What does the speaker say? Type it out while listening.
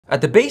At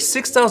the base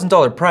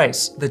 $6,000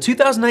 price, the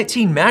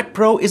 2019 Mac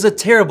Pro is a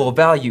terrible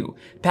value,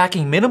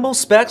 packing minimal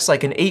specs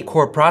like an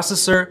 8-core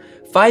processor,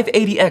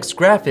 580X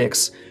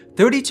graphics,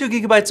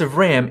 32GB of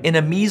RAM, and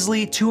a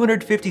measly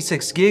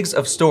 256 gigs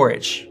of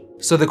storage.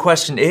 So the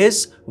question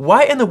is,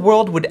 why in the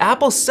world would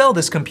Apple sell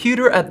this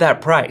computer at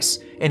that price?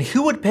 And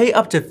who would pay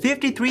up to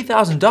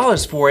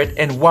 $53,000 for it,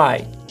 and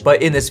why?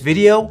 But in this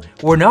video,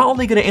 we're not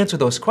only going to answer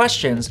those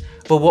questions,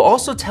 but we'll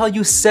also tell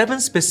you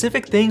 7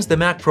 specific things the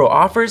Mac Pro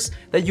offers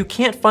that you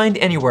can't find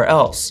anywhere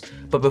else.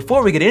 But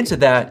before we get into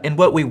that and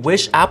what we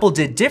wish Apple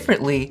did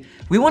differently,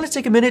 we want to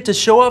take a minute to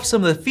show off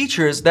some of the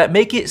features that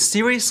make it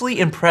seriously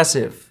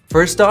impressive.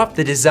 First off,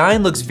 the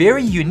design looks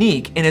very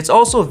unique and it's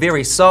also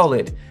very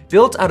solid,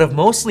 built out of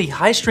mostly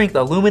high-strength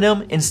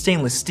aluminum and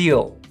stainless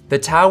steel. The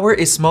tower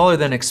is smaller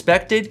than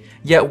expected,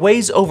 yet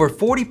weighs over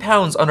 40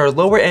 pounds on our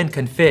lower end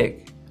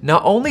config.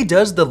 Not only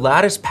does the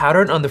lattice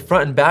pattern on the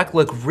front and back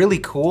look really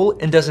cool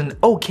and does an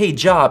okay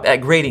job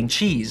at grating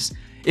cheese,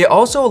 it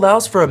also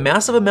allows for a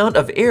massive amount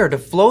of air to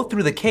flow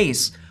through the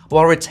case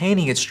while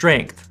retaining its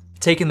strength.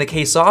 Taking the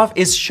case off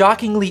is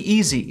shockingly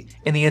easy,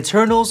 and the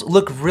internals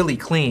look really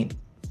clean.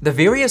 The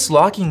various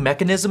locking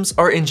mechanisms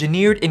are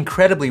engineered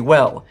incredibly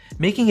well,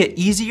 making it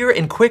easier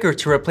and quicker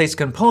to replace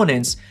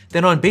components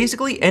than on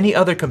basically any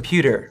other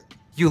computer.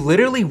 You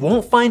literally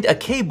won't find a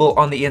cable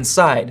on the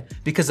inside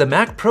because the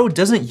Mac Pro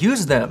doesn't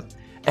use them.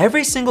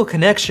 Every single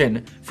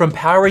connection, from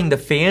powering the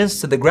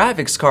fans to the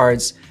graphics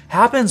cards,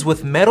 happens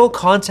with metal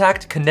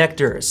contact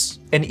connectors.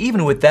 And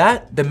even with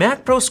that, the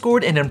Mac Pro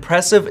scored an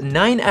impressive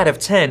 9 out of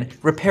 10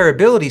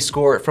 repairability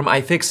score from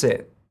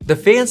iFixit. The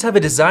fans have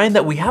a design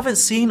that we haven't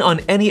seen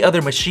on any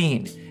other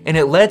machine, and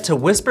it led to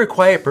whisper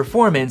quiet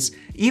performance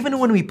even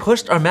when we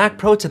pushed our Mac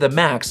Pro to the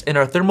max in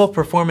our thermal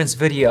performance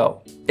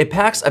video. It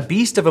packs a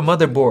beast of a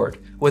motherboard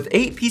with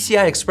 8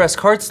 PCI Express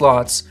card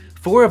slots,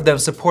 4 of them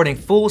supporting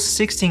full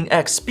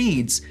 16x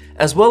speeds,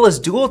 as well as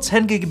dual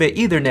 10GB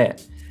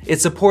Ethernet. It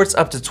supports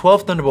up to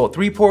 12 Thunderbolt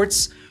 3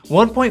 ports,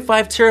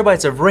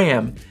 1.5TB of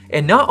RAM,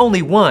 and not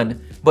only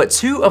one, but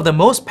 2 of the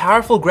most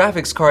powerful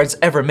graphics cards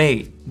ever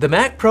made. The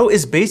Mac Pro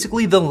is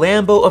basically the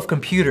Lambo of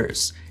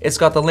computers. It's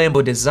got the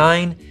Lambo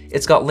design,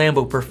 it's got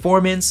Lambo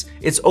performance,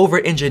 it's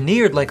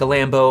over-engineered like a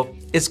Lambo,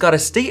 it's got a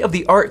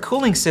state-of-the-art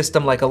cooling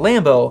system like a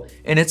Lambo,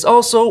 and it's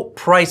also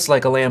priced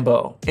like a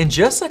Lambo. And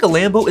just like a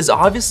Lambo is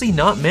obviously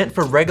not meant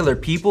for regular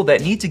people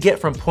that need to get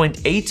from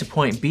point A to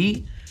point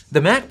B,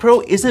 the Mac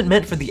Pro isn't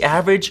meant for the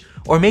average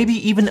or maybe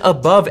even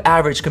above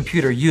average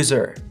computer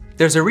user.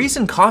 There's a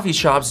reason coffee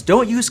shops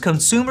don't use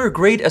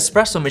consumer-grade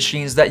espresso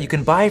machines that you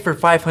can buy for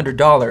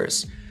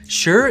 $500.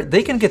 Sure,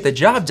 they can get the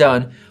job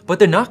done, but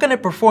they're not going to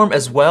perform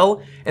as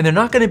well, and they're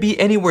not going to be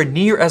anywhere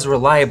near as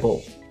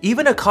reliable.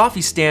 Even a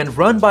coffee stand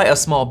run by a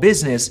small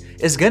business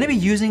is going to be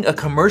using a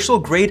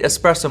commercial-grade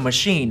espresso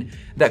machine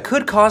that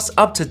could cost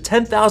up to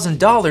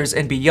 $10,000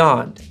 and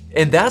beyond.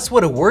 And that's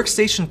what a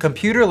workstation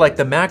computer like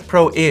the Mac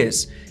Pro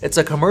is. It's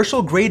a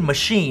commercial-grade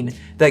machine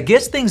that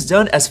gets things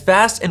done as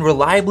fast and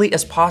reliably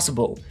as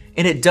possible,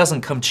 and it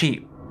doesn't come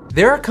cheap.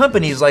 There are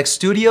companies like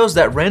studios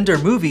that render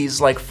movies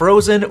like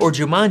Frozen or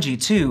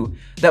Jumanji 2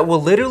 that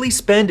will literally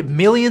spend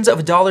millions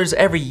of dollars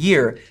every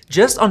year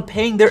just on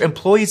paying their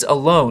employees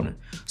alone.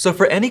 So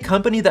for any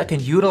company that can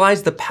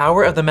utilize the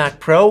power of the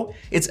Mac Pro,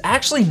 it's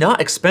actually not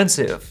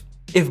expensive.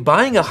 If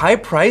buying a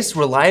high-priced,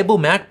 reliable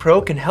Mac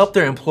Pro can help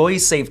their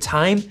employees save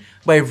time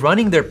by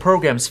running their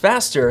programs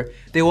faster,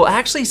 they will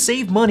actually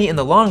save money in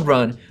the long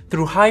run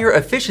through higher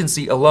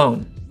efficiency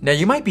alone. Now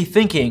you might be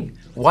thinking,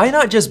 why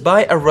not just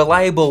buy a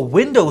reliable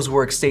Windows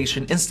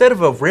workstation instead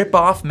of a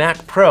rip-off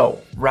Mac Pro,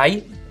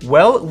 right?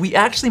 Well, we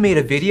actually made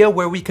a video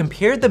where we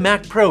compared the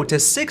Mac Pro to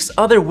 6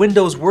 other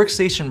Windows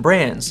workstation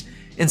brands,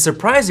 and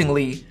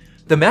surprisingly,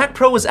 the Mac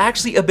Pro was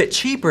actually a bit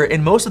cheaper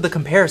in most of the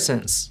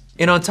comparisons.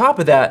 And on top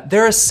of that,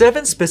 there are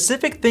 7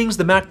 specific things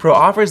the Mac Pro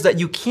offers that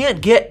you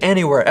can't get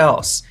anywhere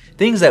else,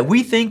 things that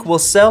we think will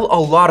sell a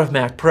lot of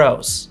Mac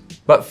Pros.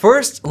 But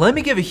first, let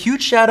me give a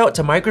huge shout out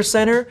to Micro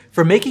Center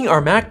for making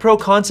our Mac Pro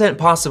content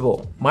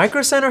possible.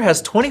 Micro Center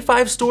has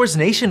 25 stores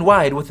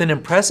nationwide with an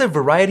impressive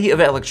variety of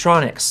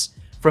electronics,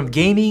 from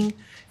gaming,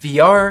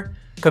 VR,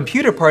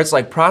 computer parts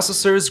like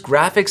processors,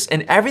 graphics,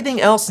 and everything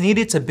else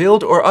needed to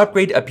build or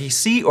upgrade a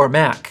PC or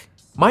Mac.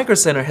 Micro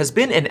Center has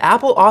been an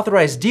Apple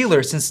authorized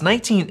dealer since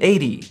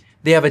 1980.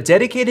 They have a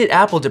dedicated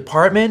Apple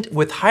department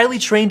with highly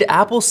trained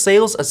Apple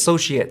sales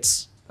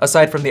associates.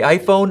 Aside from the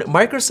iPhone,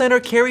 Micro Center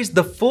carries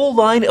the full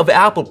line of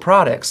Apple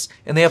products,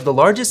 and they have the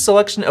largest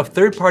selection of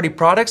third-party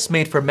products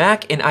made for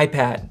Mac and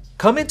iPad.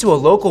 Come into a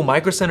local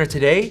Micro Center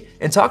today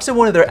and talk to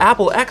one of their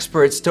Apple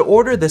experts to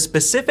order the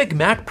specific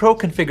Mac Pro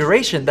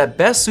configuration that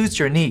best suits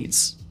your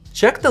needs.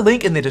 Check the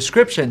link in the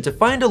description to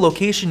find a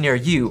location near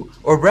you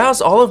or browse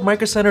all of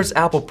Micro Center's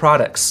Apple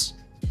products.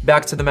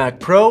 Back to the Mac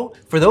Pro,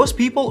 for those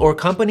people or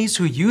companies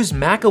who use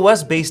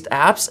macOS-based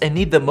apps and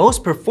need the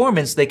most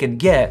performance they can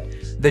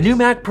get, the new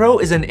Mac Pro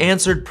is an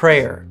answered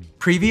prayer.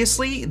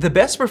 Previously, the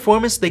best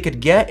performance they could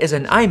get is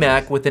an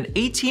iMac with an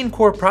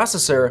 18-core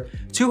processor,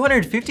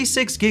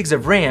 256 gigs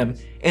of RAM,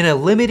 and a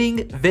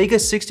limiting Vega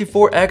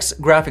 64X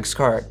graphics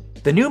card.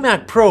 The new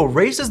Mac Pro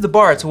raises the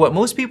bar to what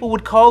most people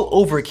would call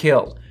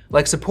overkill,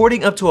 like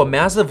supporting up to a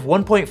massive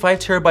 1.5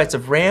 terabytes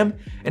of RAM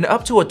and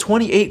up to a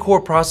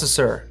 28-core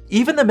processor.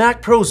 Even the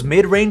Mac Pro's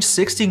mid-range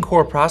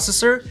 16-core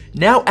processor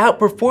now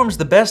outperforms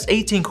the best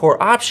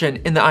 18-core option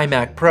in the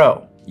iMac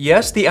Pro.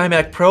 Yes, the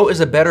iMac Pro is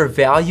a better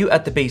value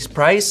at the base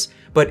price,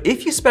 but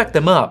if you spec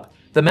them up,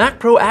 the Mac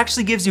Pro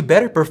actually gives you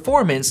better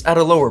performance at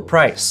a lower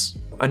price.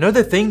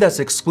 Another thing that's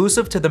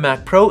exclusive to the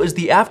Mac Pro is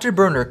the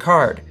Afterburner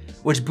card,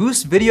 which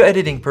boosts video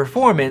editing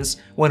performance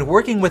when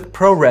working with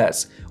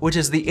ProRes, which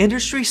is the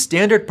industry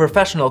standard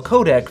professional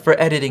codec for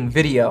editing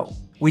video.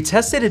 We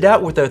tested it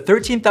out with our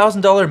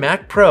 $13,000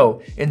 Mac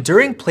Pro, and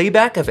during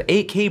playback of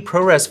 8K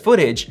ProRes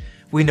footage,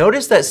 we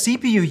noticed that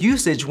CPU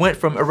usage went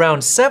from around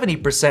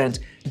 70%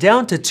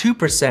 down to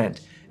 2%,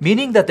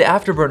 meaning that the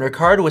Afterburner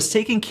card was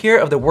taking care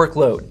of the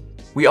workload.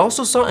 We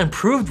also saw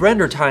improved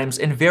render times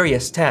in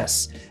various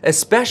tests,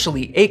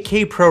 especially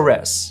 8K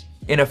ProRes.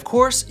 And of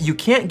course, you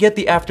can't get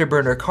the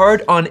Afterburner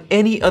card on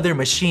any other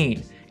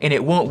machine, and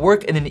it won't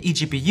work in an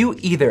eGPU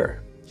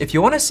either. If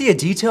you want to see a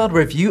detailed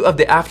review of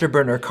the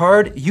Afterburner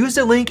card, use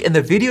the link in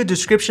the video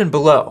description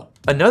below.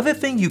 Another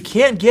thing you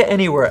can't get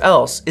anywhere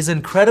else is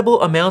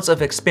incredible amounts of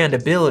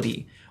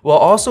expandability, while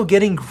also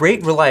getting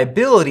great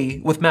reliability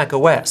with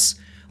macOS,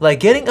 like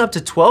getting up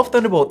to 12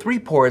 Thunderbolt 3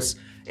 ports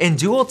and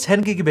dual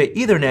 10GB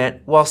Ethernet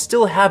while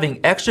still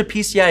having extra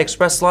PCI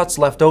Express slots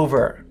left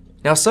over.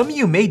 Now, some of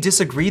you may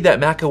disagree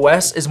that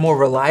macOS is more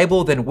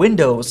reliable than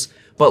Windows,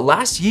 but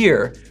last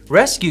year,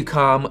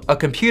 RescueCom, a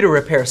computer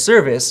repair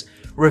service,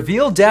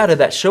 revealed data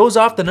that shows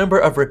off the number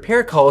of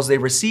repair calls they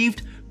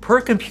received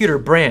per computer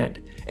brand,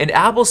 and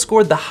Apple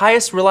scored the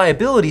highest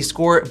reliability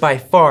score by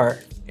far.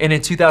 And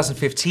in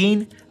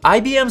 2015,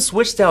 IBM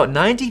switched out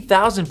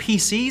 90,000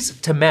 PCs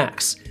to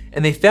Macs,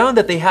 and they found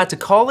that they had to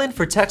call in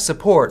for tech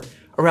support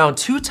around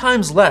 2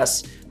 times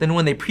less than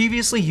when they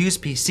previously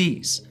used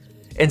PCs.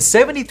 And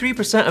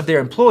 73% of their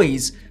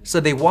employees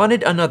said they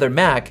wanted another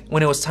Mac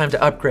when it was time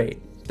to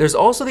upgrade. There's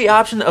also the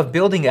option of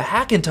building a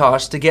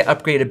Hackintosh to get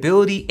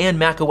upgradability and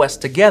macOS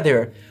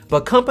together,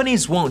 but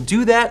companies won't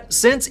do that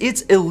since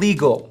it's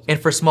illegal. And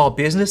for small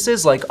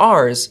businesses like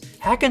ours,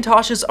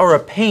 Hackintoshes are a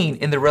pain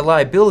in the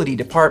reliability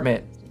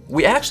department.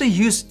 We actually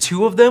used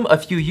 2 of them a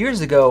few years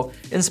ago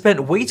and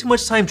spent way too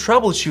much time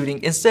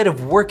troubleshooting instead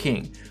of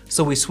working,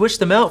 so we switched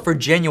them out for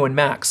genuine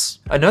Macs.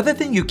 Another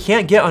thing you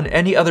can't get on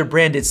any other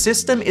branded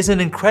system is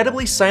an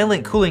incredibly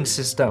silent cooling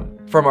system.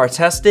 From our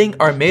testing,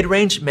 our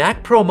mid-range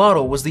Mac Pro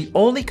model was the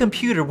only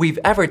computer we've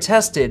ever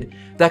tested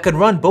that could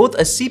run both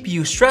a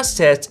CPU stress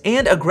test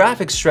and a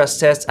graphics stress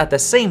test at the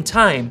same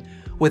time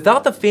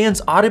without the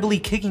fans audibly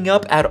kicking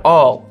up at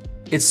all.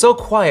 It's so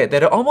quiet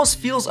that it almost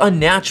feels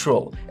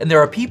unnatural, and there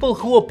are people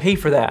who will pay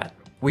for that.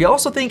 We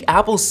also think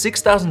Apple's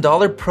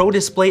 $6,000 Pro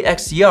Display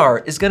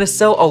XDR is going to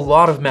sell a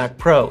lot of Mac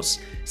Pros,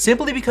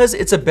 simply because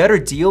it's a better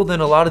deal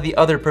than a lot of the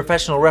other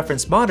professional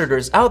reference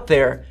monitors out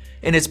there,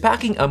 and it's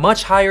packing a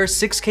much higher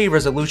 6K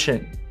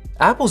resolution.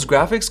 Apple's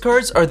graphics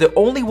cards are the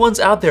only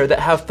ones out there that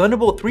have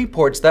Thunderbolt 3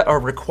 ports that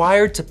are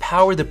required to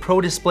power the Pro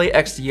Display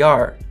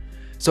XDR.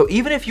 So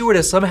even if you were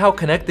to somehow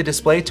connect the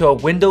display to a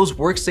Windows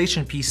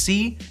Workstation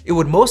PC, it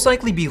would most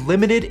likely be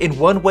limited in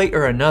one way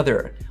or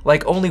another,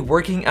 like only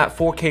working at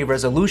 4K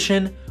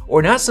resolution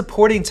or not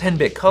supporting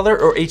 10-bit color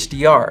or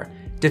HDR,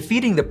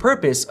 defeating the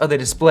purpose of the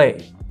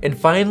display. And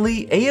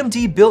finally,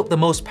 AMD built the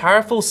most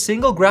powerful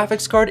single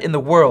graphics card in the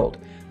world,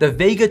 the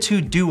Vega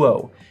 2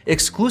 Duo,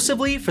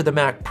 exclusively for the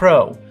Mac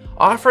Pro,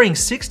 offering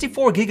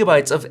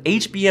 64GB of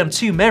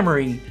HBM2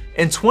 memory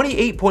and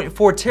 28.4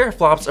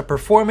 teraflops of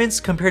performance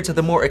compared to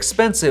the more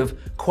expensive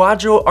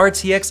Quadro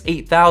RTX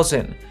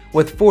 8000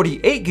 with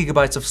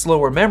 48GB of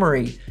slower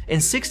memory and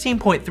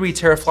 16.3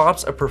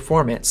 teraflops of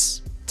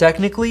performance.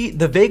 Technically,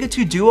 the Vega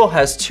 2 Duo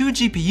has 2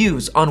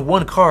 GPUs on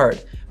one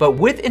card, but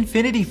with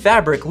Infinity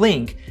Fabric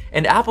Link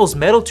and Apple's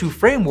Metal 2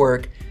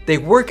 framework, they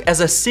work as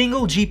a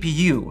single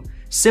GPU,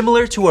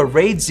 similar to a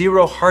RAID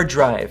 0 hard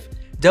drive,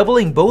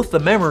 doubling both the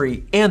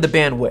memory and the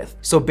bandwidth.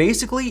 So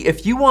basically,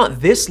 if you want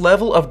this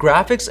level of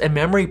graphics and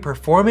memory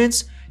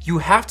performance, you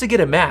have to get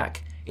a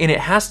Mac, and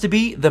it has to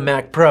be the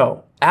Mac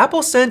Pro.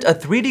 Apple sent a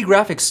 3D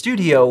graphics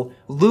studio,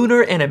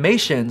 Lunar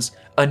Animations,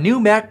 a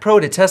new Mac Pro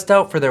to test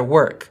out for their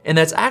work, and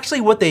that's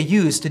actually what they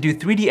used to do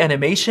 3D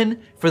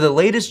animation for the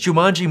latest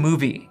Jumanji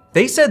movie.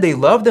 They said they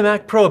loved the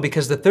Mac Pro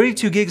because the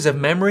 32 gigs of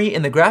memory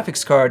in the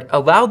graphics card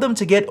allowed them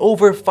to get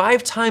over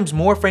 5 times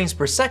more frames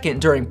per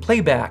second during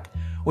playback,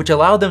 which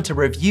allowed them to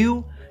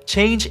review,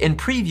 change, and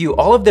preview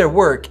all of their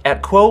work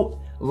at, quote,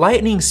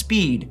 lightning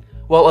speed,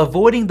 while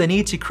avoiding the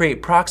need to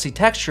create proxy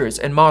textures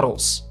and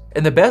models.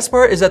 And the best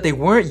part is that they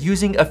weren't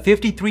using a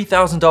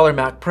 $53,000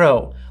 Mac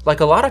Pro, like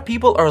a lot of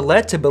people are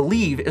led to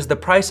believe is the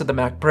price of the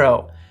Mac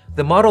Pro.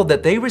 The model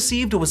that they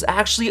received was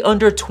actually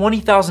under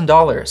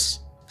 $20,000.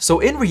 So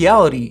in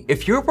reality,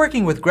 if you're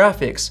working with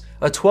graphics,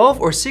 a 12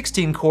 or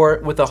 16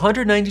 core with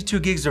 192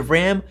 gigs of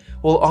RAM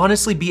will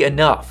honestly be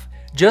enough,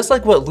 just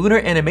like what Lunar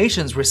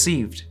Animations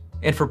received.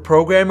 And for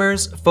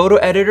programmers, photo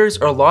editors,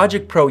 or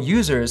Logic Pro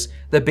users,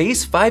 the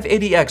base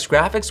 580X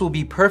graphics will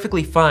be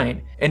perfectly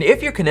fine. And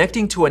if you're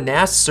connecting to a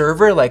NAS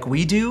server like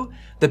we do,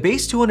 the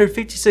base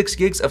 256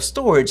 gigs of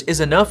storage is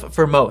enough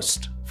for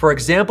most. For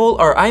example,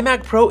 our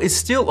iMac Pro is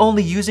still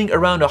only using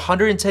around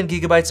 110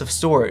 gigabytes of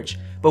storage,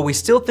 but we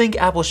still think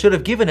Apple should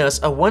have given us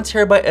a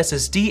 1TB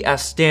SSD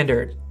as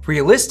standard.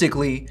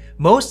 Realistically,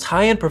 most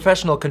high-end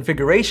professional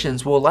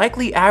configurations will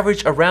likely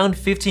average around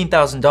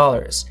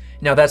 $15,000.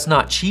 Now that's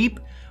not cheap,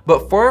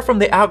 but far from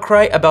the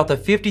outcry about the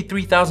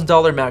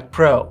 $53,000 Mac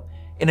Pro,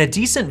 and a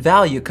decent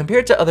value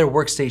compared to other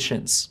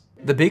workstations.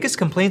 The biggest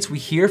complaints we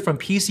hear from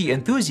PC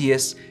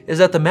enthusiasts is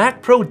that the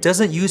Mac Pro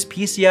doesn't use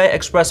PCI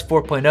Express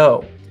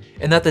 4.0,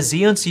 and that the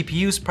Xeon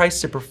CPU's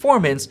price to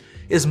performance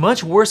is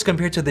much worse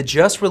compared to the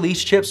just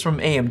released chips from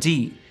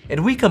AMD,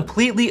 and we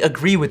completely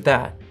agree with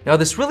that. Now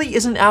this really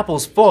isn't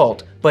Apple's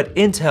fault, but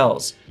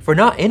Intel's, for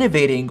not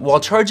innovating while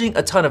charging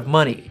a ton of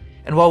money.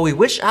 And while we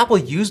wish Apple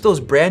used those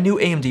brand new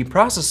AMD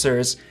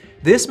processors,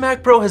 this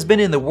Mac Pro has been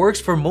in the works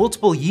for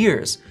multiple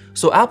years,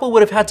 so Apple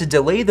would have had to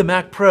delay the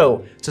Mac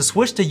Pro to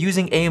switch to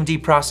using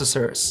AMD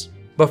processors.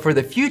 But for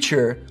the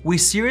future, we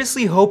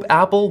seriously hope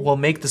Apple will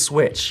make the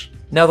switch.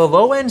 Now the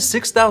low-end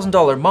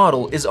 $6,000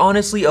 model is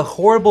honestly a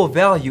horrible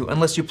value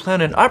unless you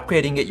plan on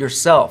upgrading it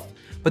yourself,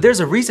 but there's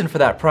a reason for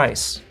that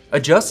price.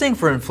 Adjusting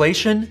for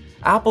inflation,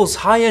 Apple's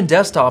high-end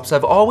desktops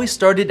have always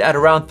started at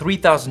around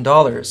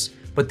 $3,000,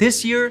 but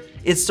this year,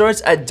 it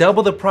starts at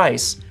double the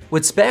price,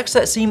 with specs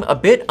that seem a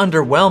bit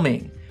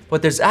underwhelming,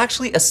 but there's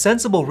actually a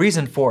sensible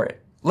reason for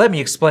it. Let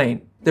me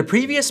explain. The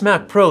previous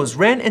Mac Pros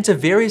ran into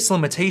various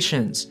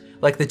limitations,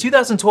 like the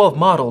 2012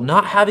 model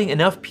not having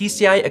enough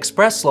PCI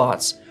Express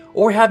slots,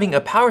 or having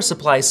a power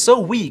supply so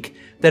weak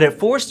that it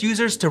forced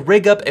users to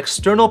rig up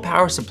external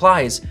power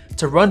supplies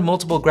to run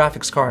multiple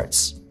graphics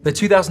cards. The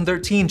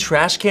 2013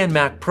 Trashcan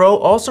Mac Pro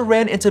also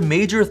ran into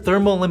major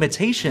thermal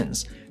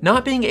limitations,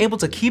 not being able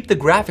to keep the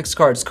graphics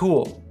cards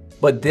cool.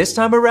 But this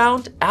time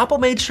around, Apple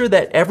made sure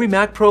that every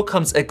Mac Pro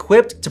comes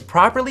equipped to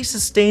properly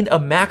sustain a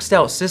maxed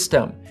out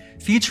system,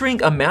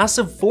 featuring a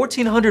massive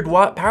 1400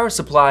 watt power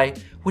supply,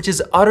 which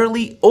is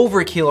utterly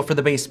overkill for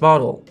the base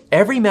model.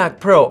 Every Mac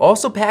Pro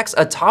also packs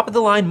a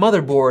top-of-the-line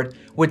motherboard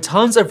with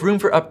tons of room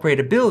for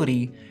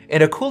upgradability,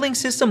 and a cooling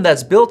system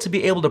that's built to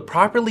be able to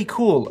properly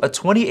cool a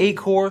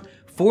 28-core,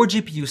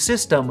 4-GPU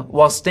system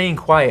while staying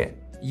quiet.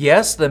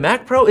 Yes, the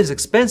Mac Pro is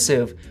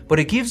expensive, but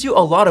it gives you a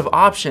lot of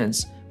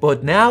options,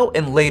 both now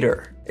and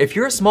later. If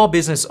you're a small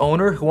business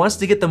owner who wants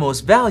to get the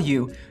most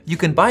value, you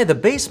can buy the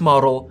base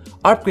model,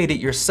 upgrade it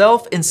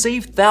yourself, and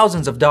save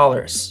thousands of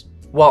dollars.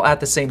 While at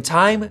the same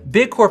time,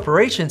 big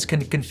corporations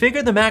can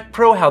configure the Mac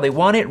Pro how they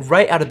want it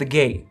right out of the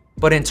gate.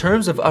 But in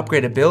terms of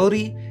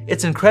upgradability,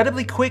 it's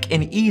incredibly quick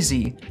and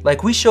easy,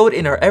 like we showed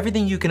in our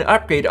Everything You Can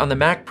Upgrade on the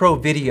Mac Pro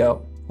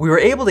video. We were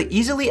able to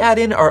easily add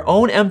in our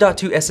own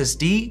M.2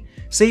 SSD,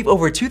 save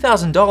over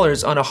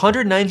 $2,000 on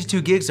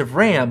 192 gigs of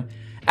RAM,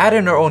 add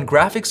in our own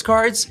graphics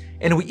cards,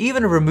 and we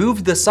even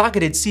removed the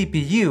socketed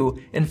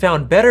CPU and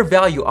found better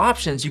value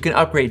options you can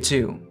upgrade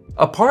to.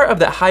 A part of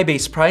that high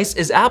base price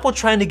is Apple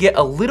trying to get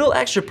a little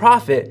extra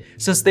profit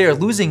since they are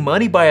losing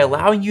money by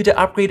allowing you to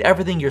upgrade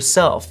everything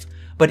yourself.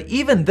 But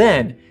even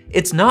then,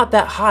 it's not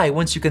that high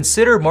once you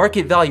consider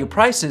market value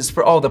prices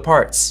for all the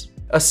parts.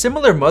 A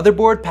similar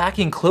motherboard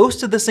packing close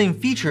to the same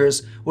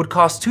features would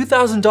cost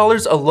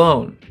 $2,000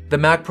 alone. The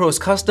Mac Pro's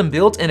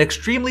custom-built and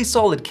extremely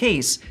solid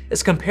case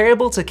is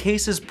comparable to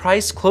cases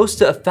priced close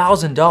to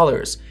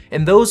 $1,000,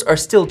 and those are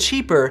still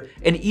cheaper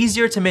and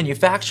easier to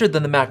manufacture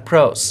than the Mac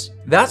Pros.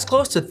 That's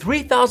close to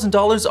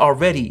 $3,000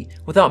 already,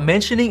 without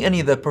mentioning any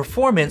of the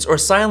performance or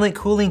silent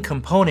cooling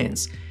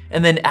components,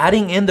 and then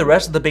adding in the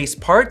rest of the base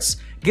parts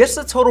gets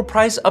the total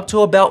price up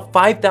to about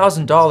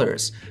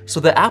 $5,000, so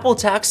the Apple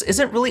tax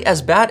isn't really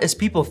as bad as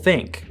people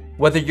think.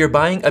 Whether you're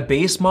buying a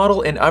base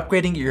model and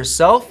upgrading it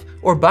yourself,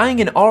 or buying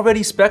an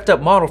already spec'd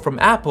up model from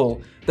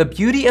Apple, the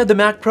beauty of the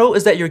Mac Pro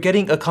is that you're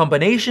getting a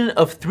combination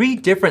of 3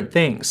 different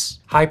things: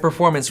 high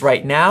performance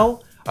right now,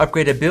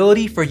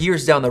 upgradability for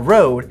years down the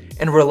road,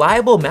 and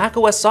reliable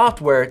macOS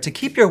software to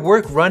keep your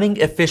work running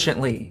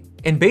efficiently.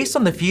 And based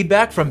on the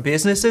feedback from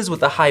businesses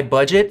with a high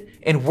budget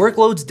and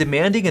workloads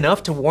demanding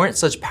enough to warrant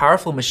such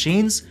powerful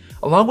machines,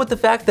 along with the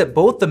fact that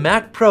both the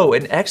Mac Pro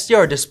and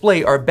XDR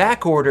display are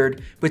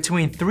back-ordered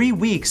between 3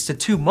 weeks to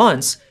 2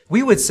 months,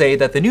 we would say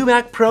that the new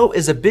Mac Pro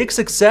is a big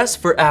success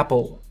for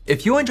Apple.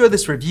 If you enjoyed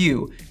this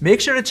review,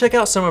 make sure to check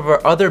out some of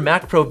our other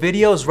Mac Pro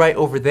videos right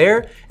over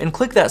there, and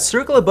click that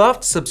circle above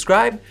to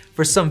subscribe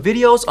for some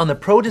videos on the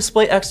Pro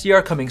Display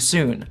XDR coming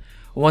soon.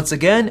 Once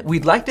again,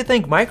 we'd like to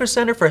thank Micro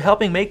Center for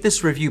helping make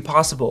this review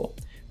possible.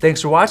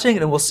 Thanks for watching,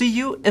 and we'll see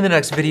you in the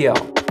next video.